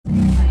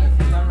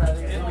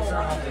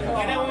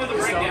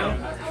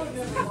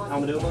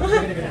want me to do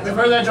one? We've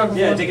heard that joke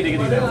before. Yeah, dig it.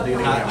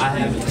 I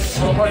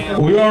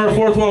haven't. We are a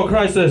fourth wall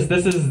crisis.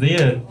 This is the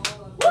end.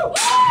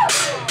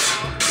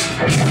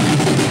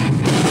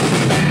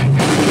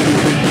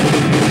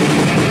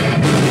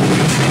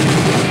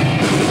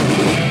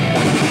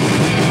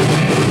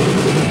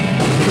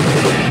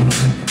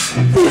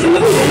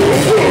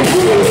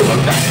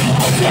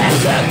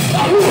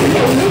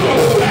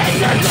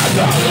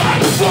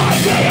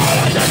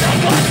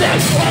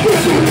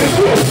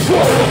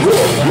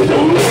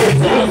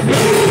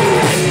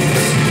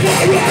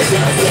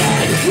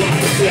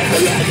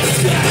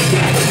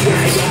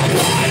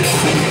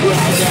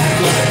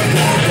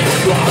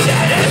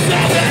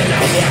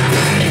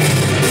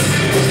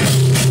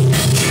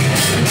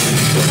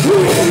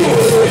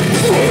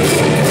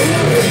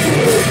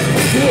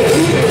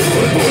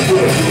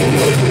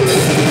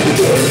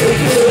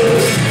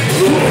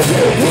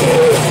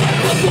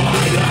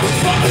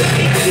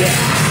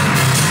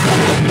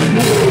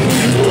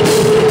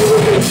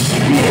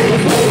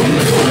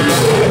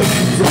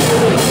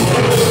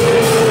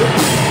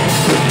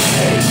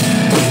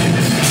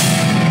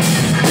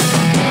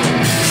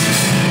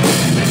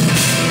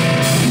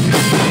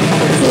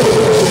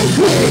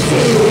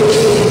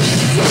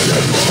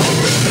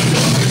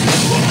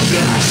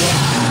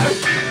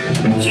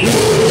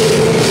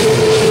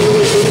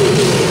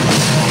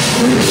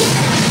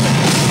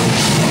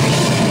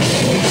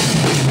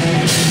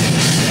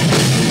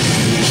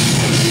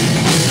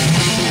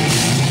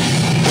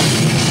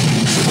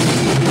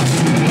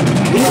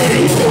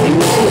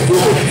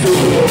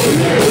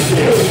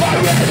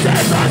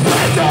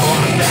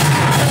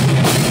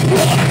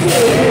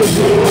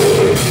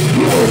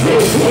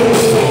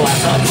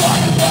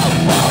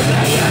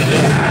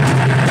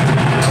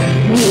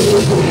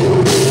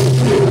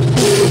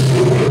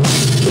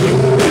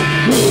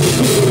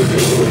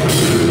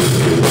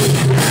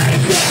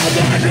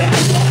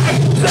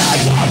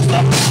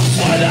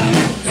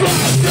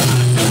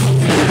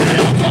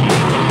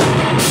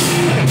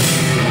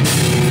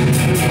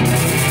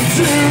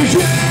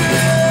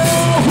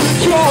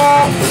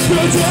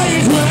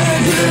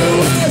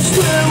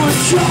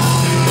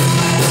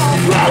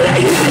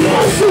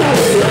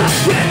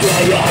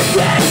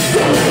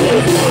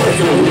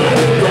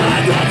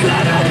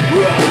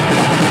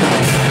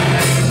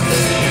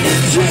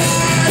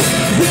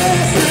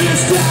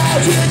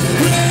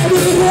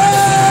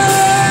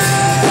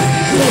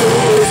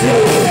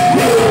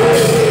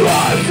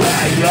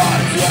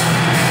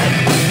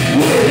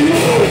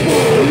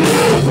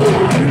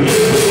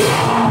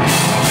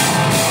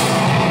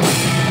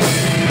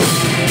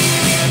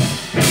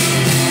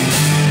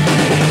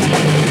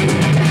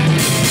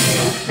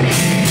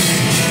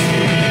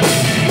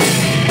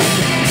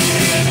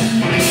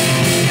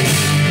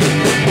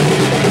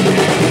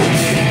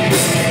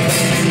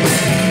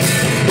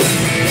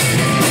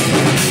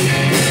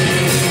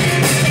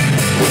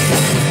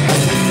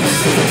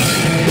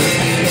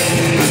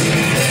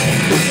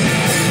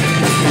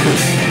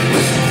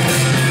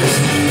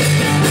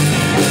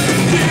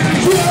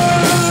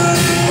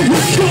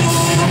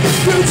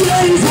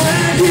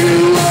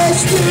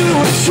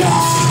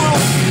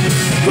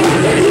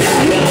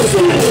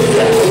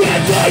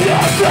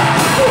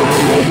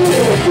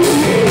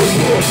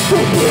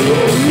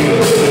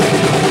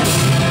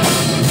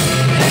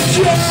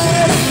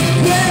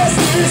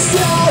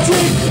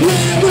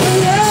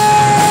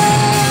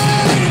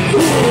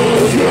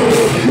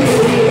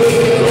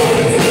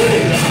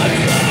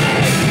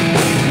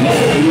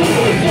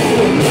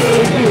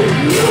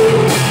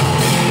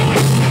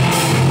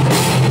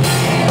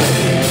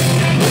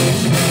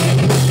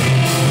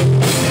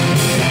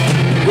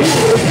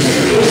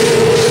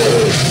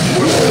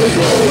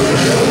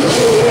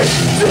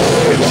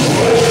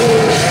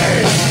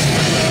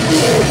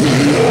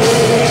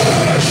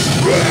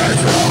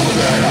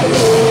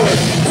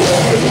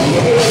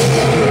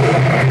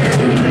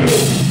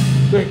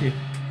 Thank you.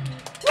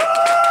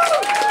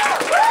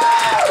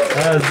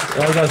 As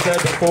I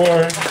said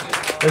before,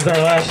 this is our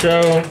last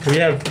show. We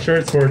have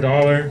shirts for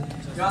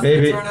 $1.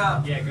 Maybe.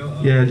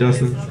 Yeah,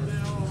 Justin.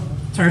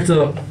 Turns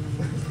up.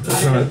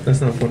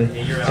 That's not funny.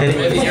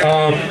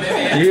 And,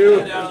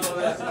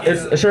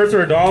 it's shirts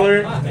for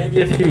 $1.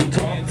 If you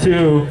talk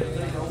to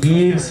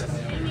Eves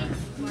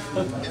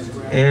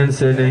and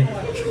Sydney,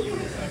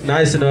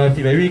 nice enough,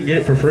 maybe you can get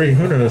it for free.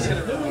 Who knows?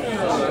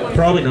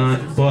 Probably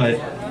not, but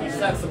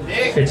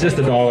it's just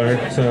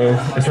 $1, so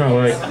it's not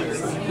like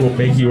we'll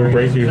make you or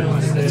break you.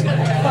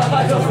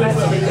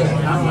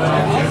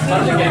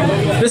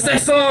 This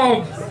next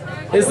song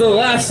is the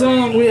last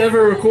song we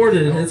ever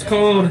recorded. It's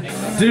called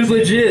Dude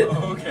Legit.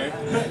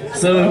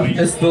 So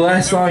it's the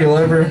last song you'll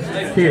ever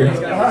hear by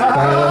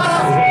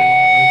us.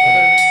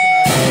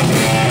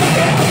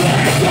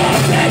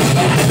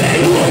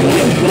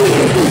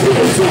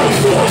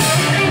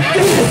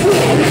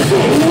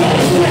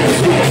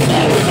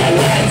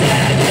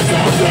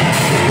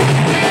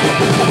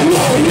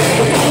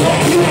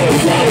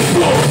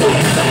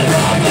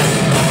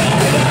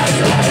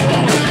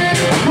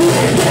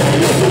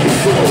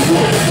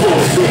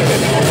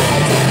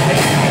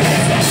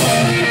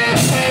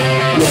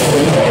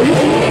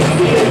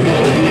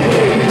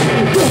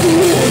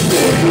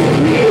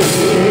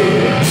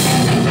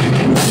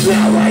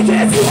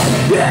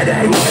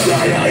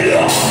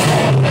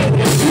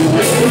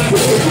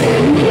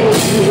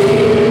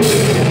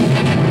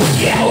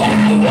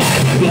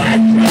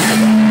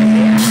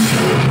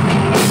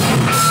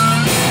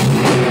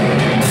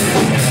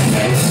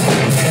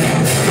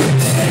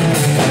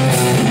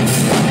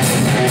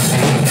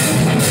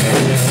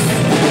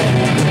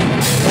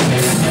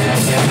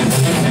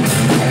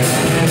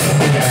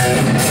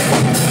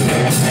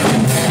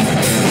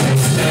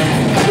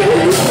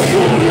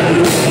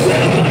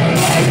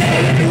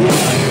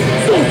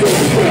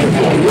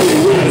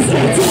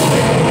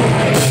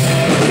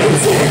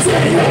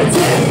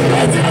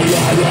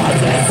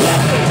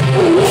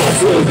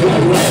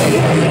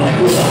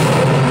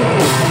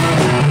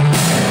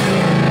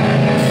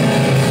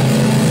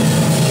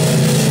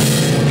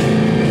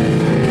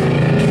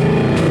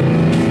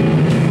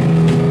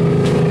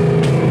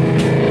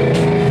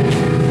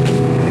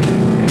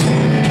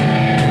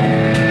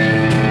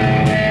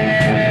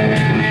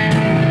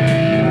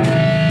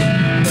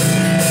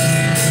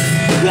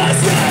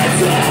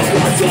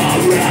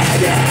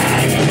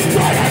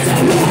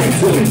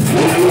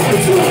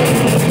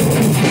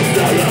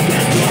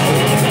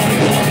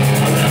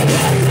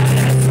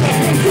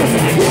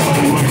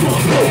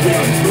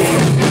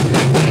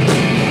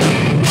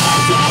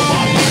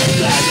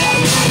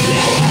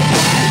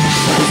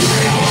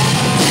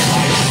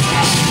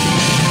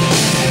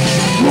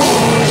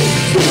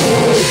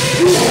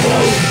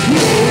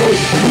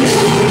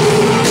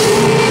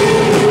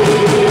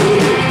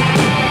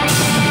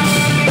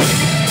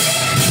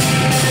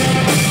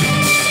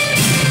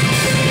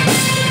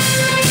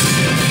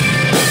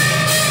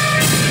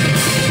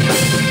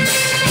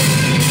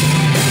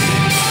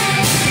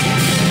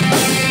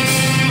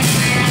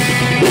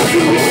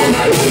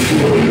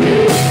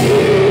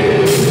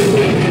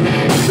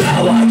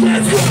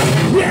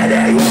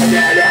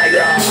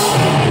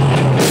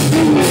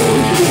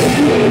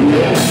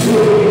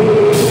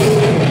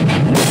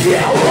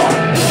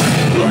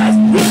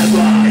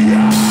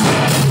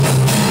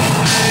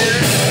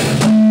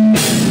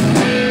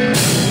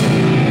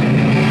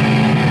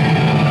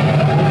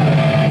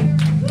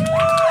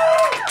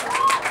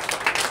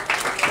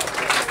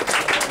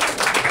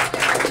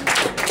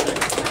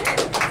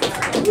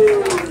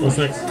 What's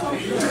next?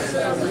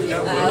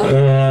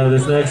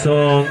 This next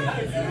song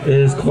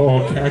is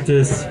called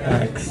Cactus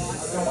Axe.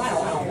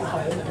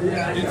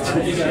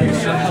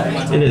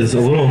 It is a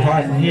little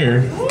hot in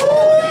here.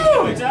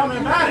 Tell me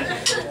about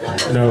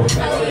it. No.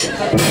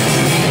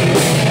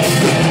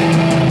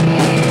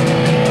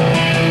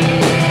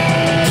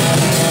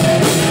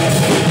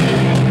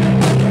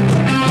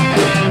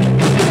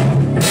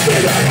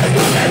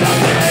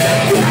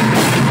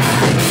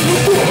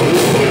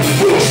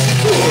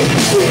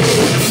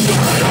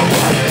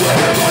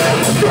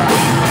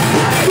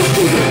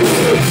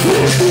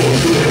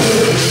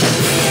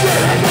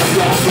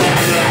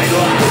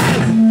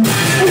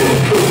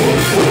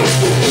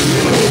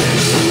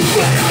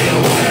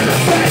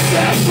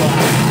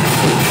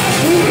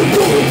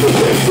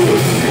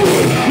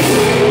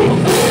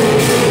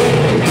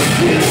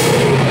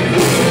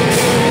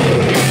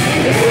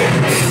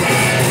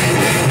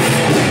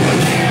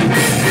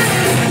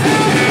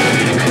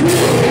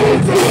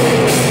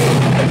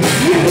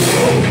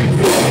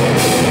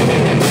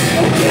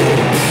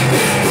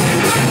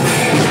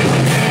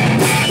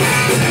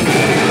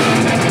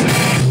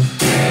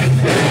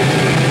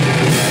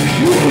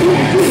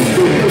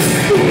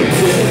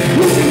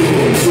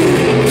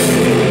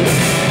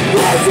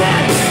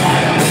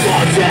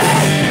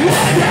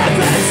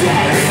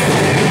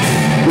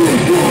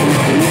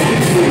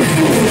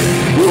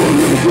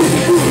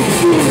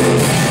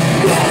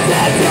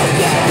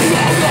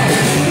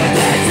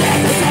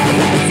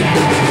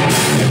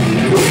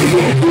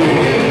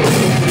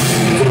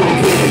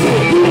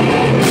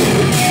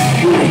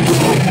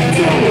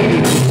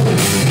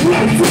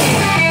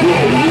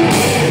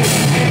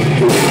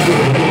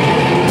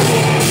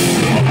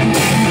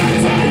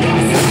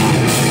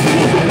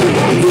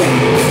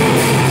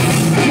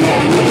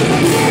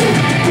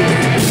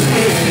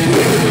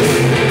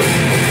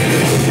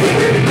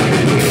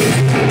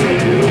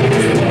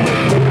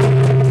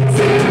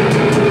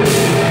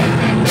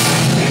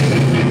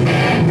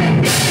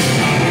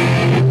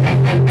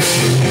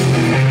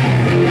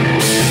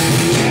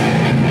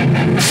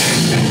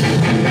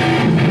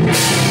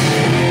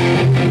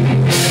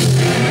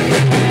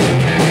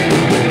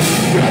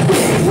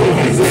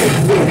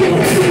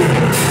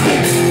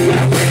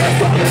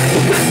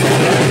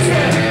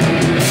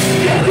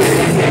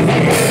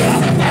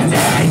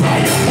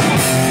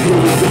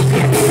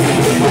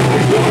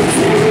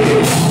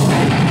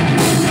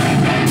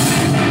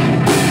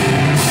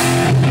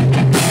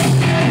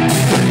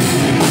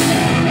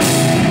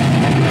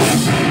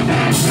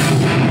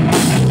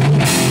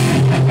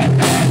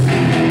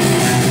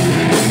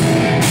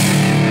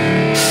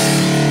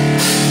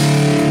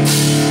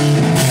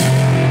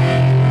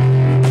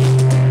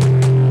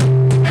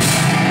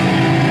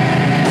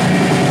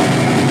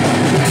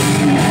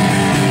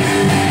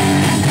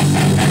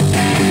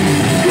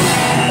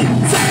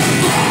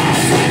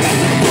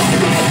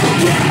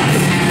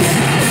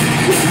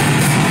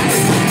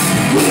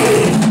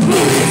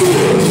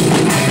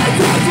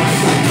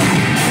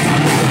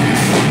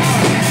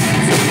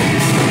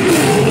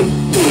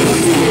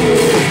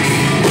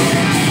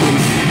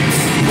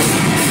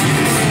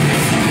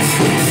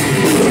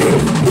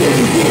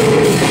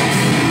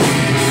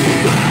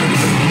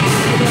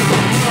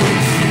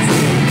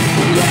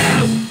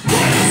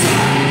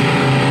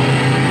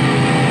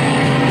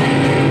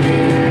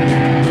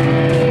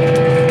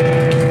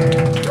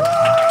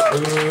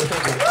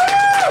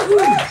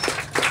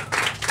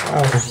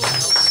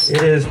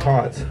 It is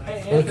hot.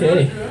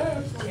 Okay.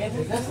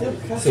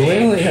 So we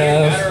only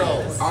have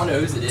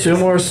 2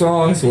 more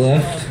songs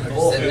left.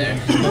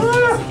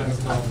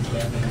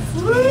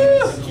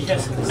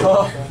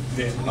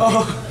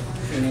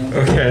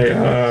 Okay,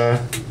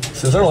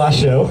 This is our last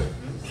show.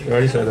 you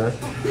already said that.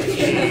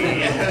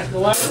 The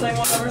last thing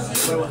we'll ever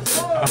see.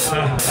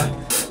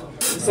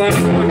 It's like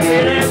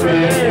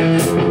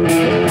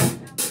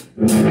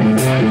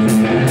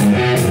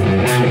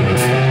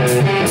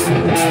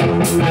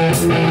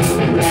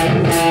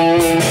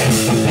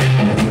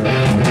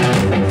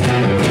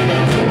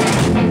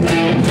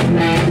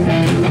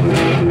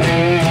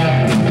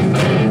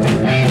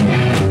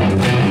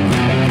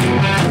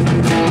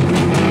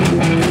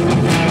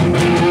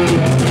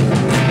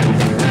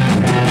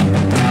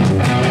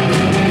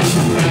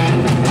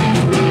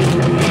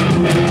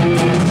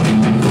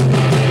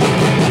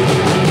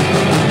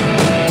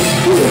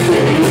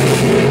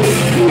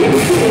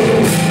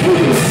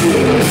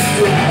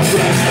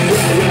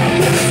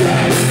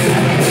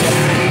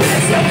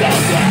It's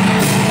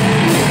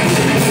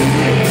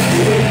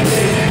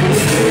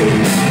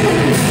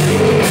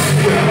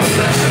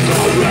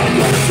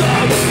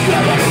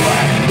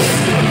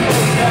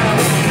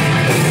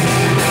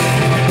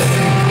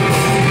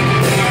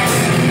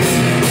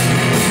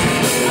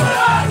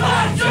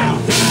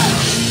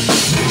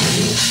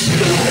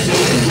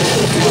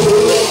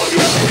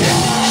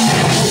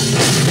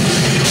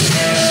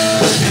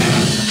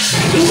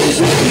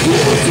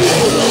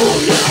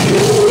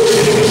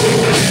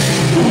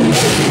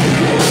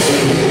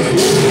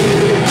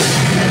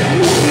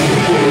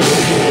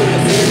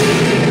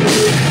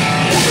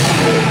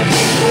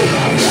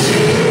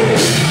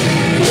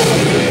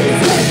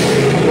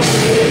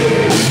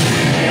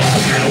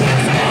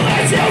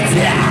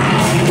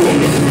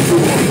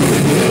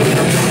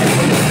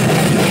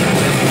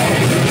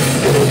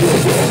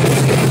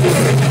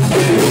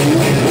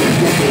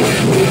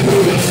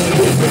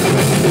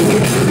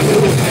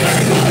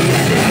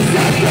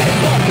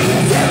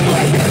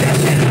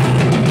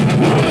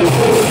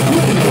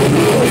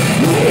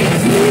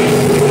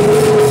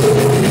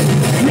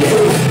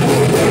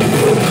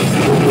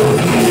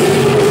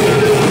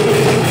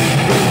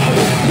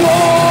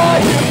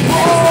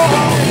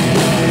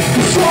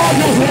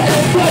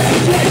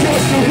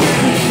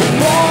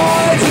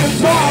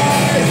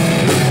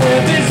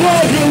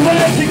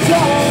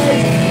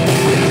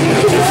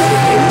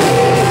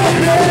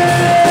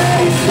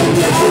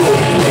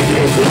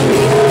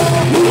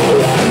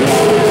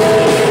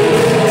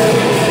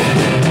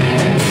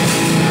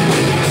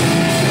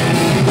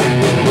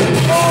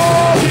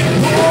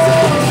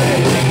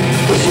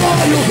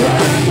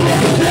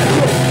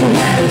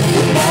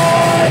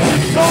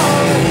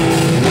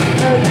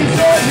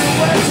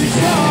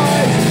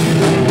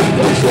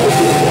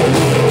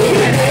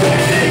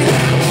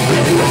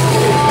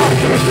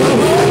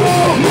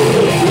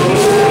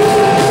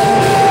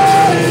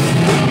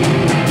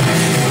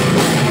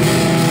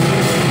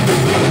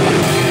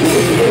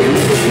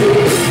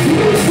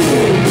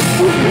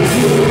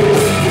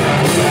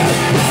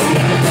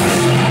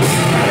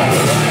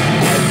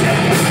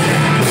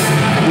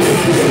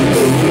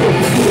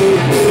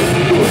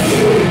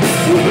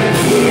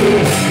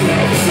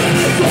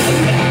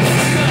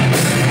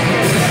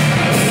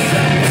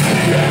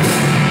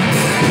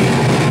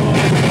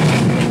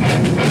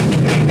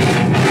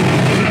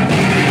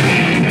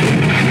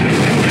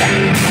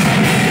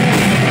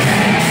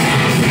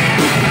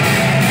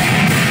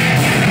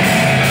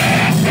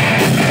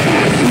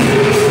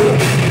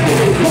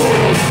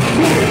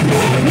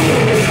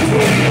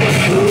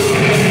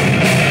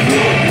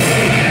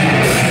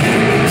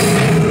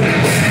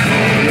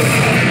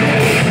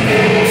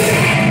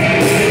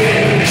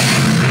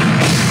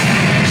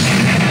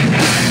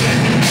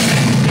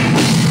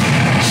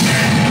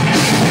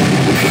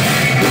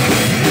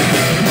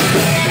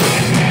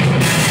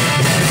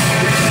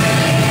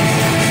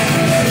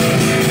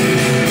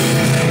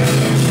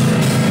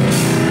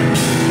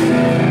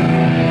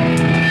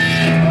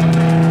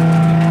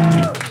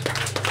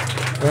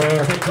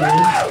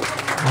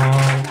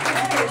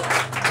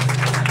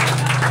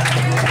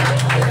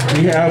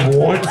We have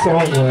one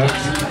song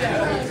left.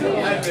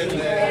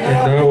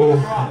 And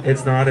no,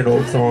 it's not an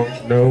old song.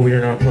 No, we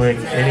are not playing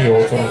any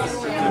old songs.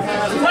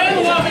 Play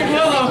the Whopping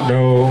Willow.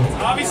 No.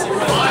 Obviously,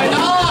 why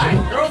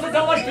not? Girls that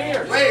don't like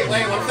beer. Wait,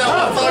 what's that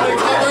one song to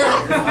cover?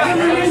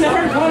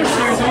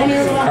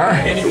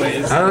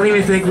 I don't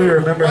even think we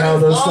remember how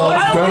those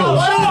songs go.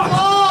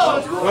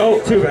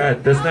 Oh, too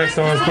bad. This next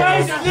song is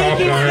called Top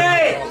Gun.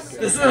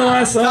 This is the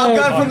last song. Top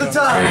Gun from the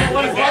top.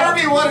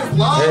 Barbie, what is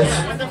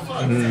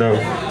love? No.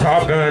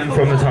 Top Gun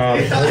from the top.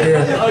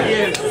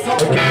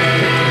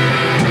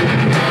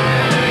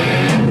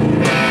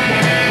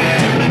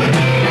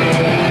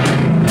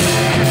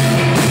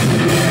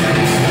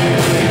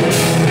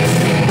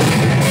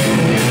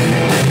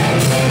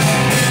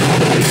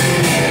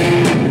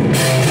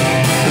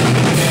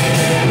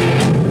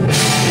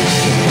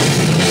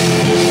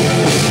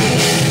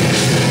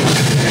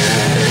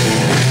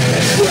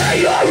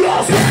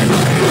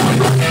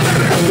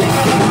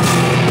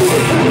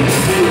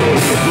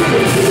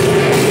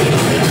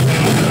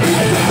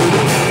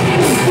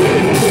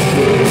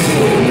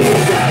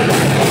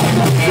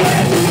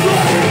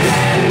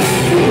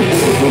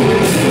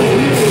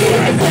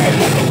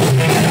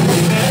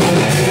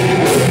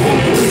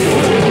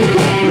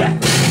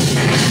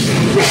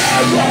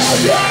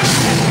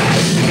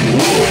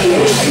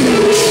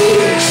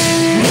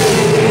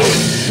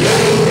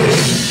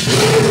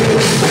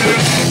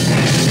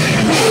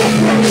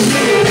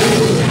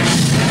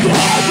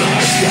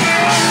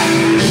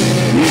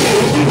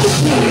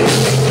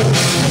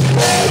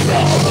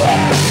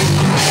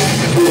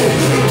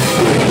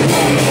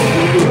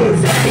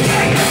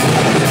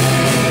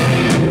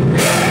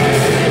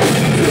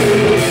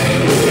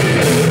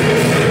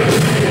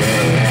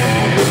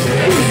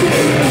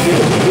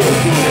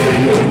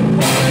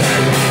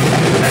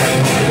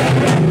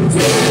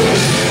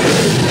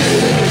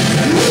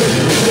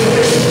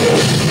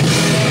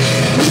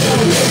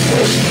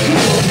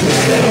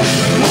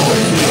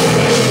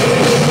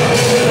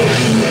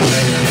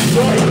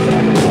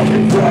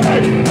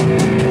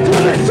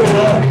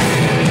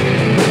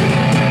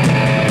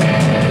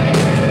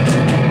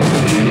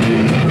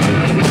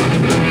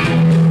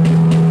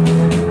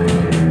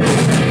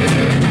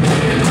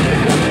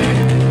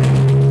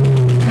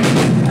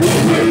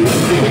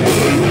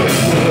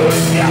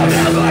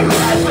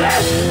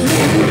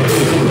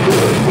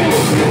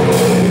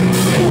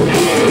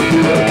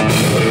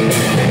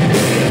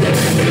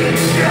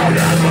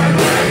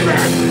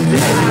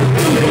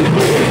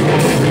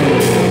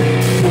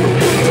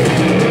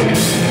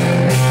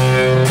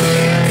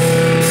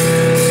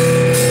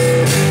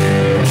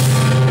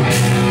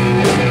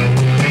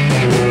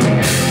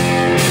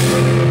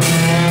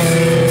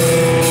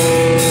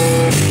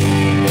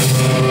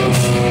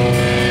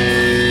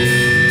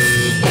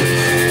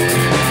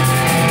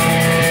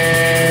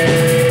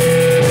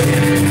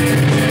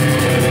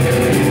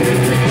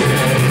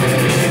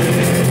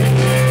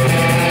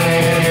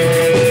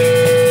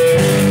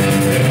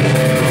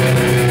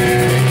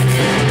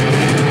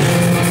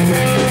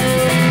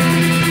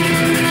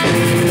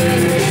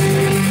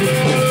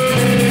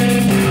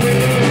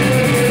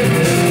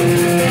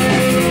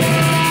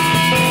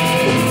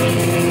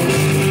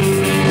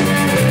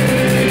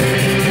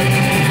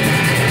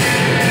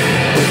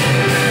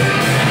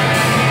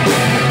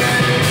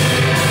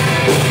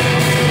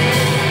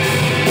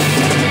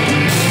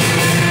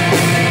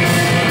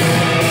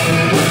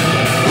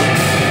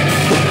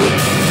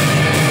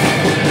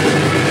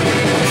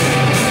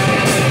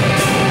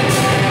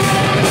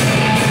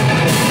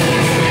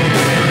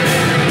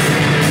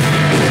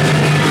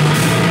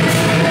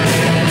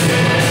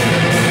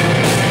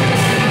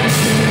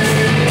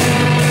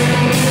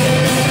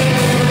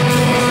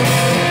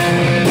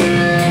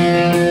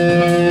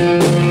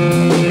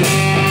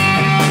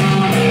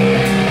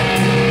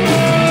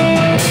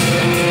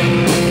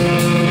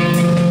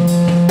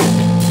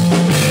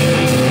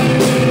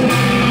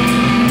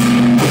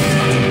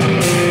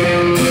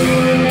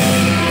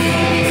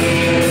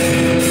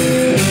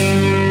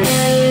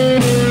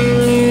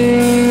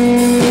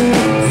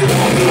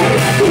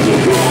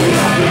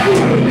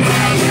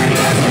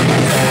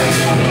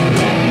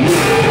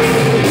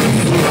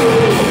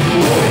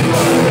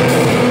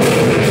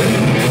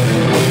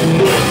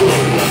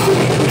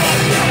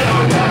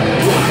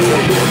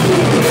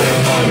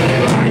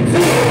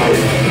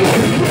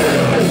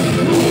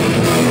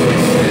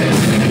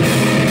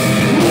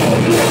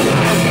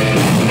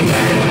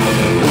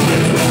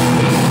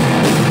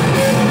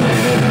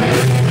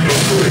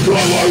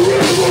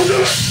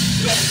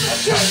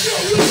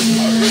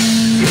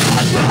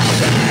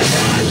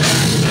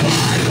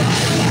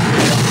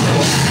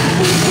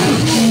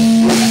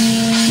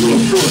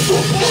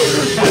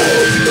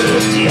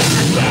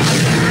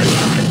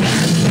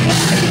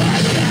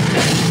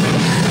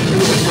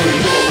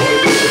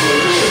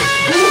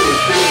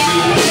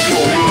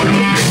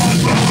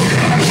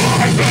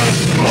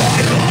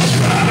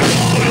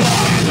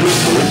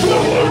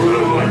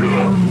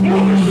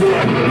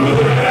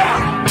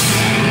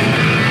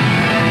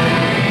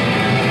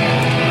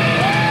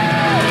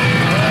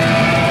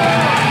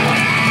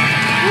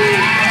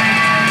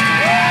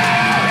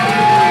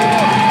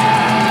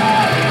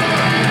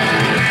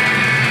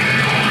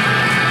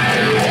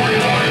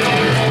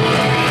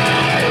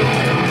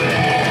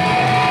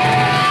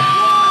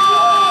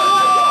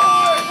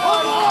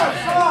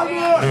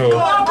 No.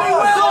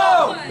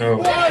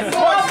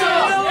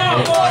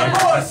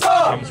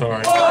 I'm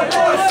sorry.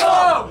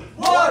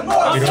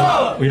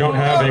 We don't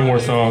have any more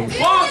songs.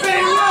 Stay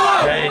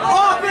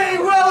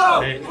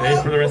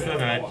for the rest of the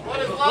night.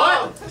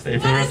 What? Stay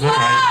for the rest of the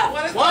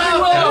night.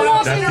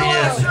 That's the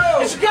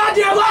end. It's your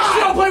goddamn last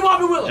show. Play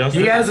Bobby Willow.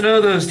 You guys know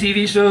those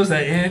TV shows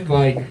that end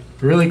like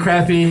really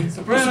crappy?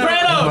 Sopranos.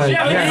 Like,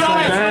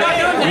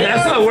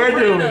 that's what we're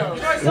doing.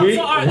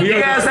 You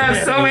guys have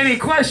so many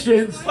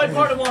questions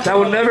that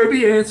will never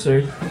be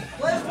answered.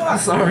 I'm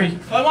sorry.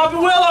 Play Bobby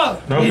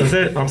Willow. No, that's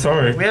it. I'm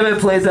sorry. We haven't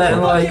played that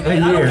in like a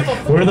year.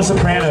 We're the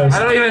Sopranos. I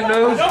don't even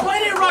know. Y'all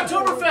played it at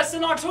Rocktoberfest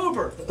in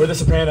October. We're the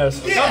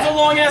Sopranos. That was a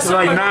long ass. It's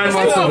like 9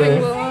 months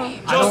ago.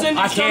 Justin,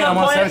 I can't. I'm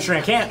on 7th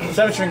string. I can't.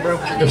 7th string, bro.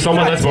 If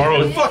someone lets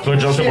borrow it, so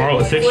Justin borrow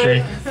the 6th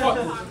string.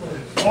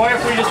 Or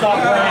if we just stop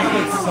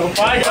playing. So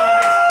bye,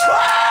 guys.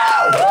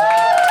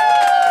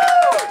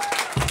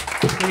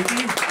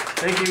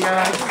 Thank you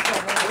guys.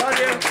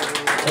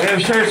 We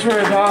have shirts for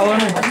 $1.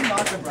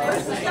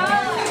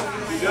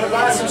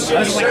 Buy some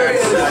shit.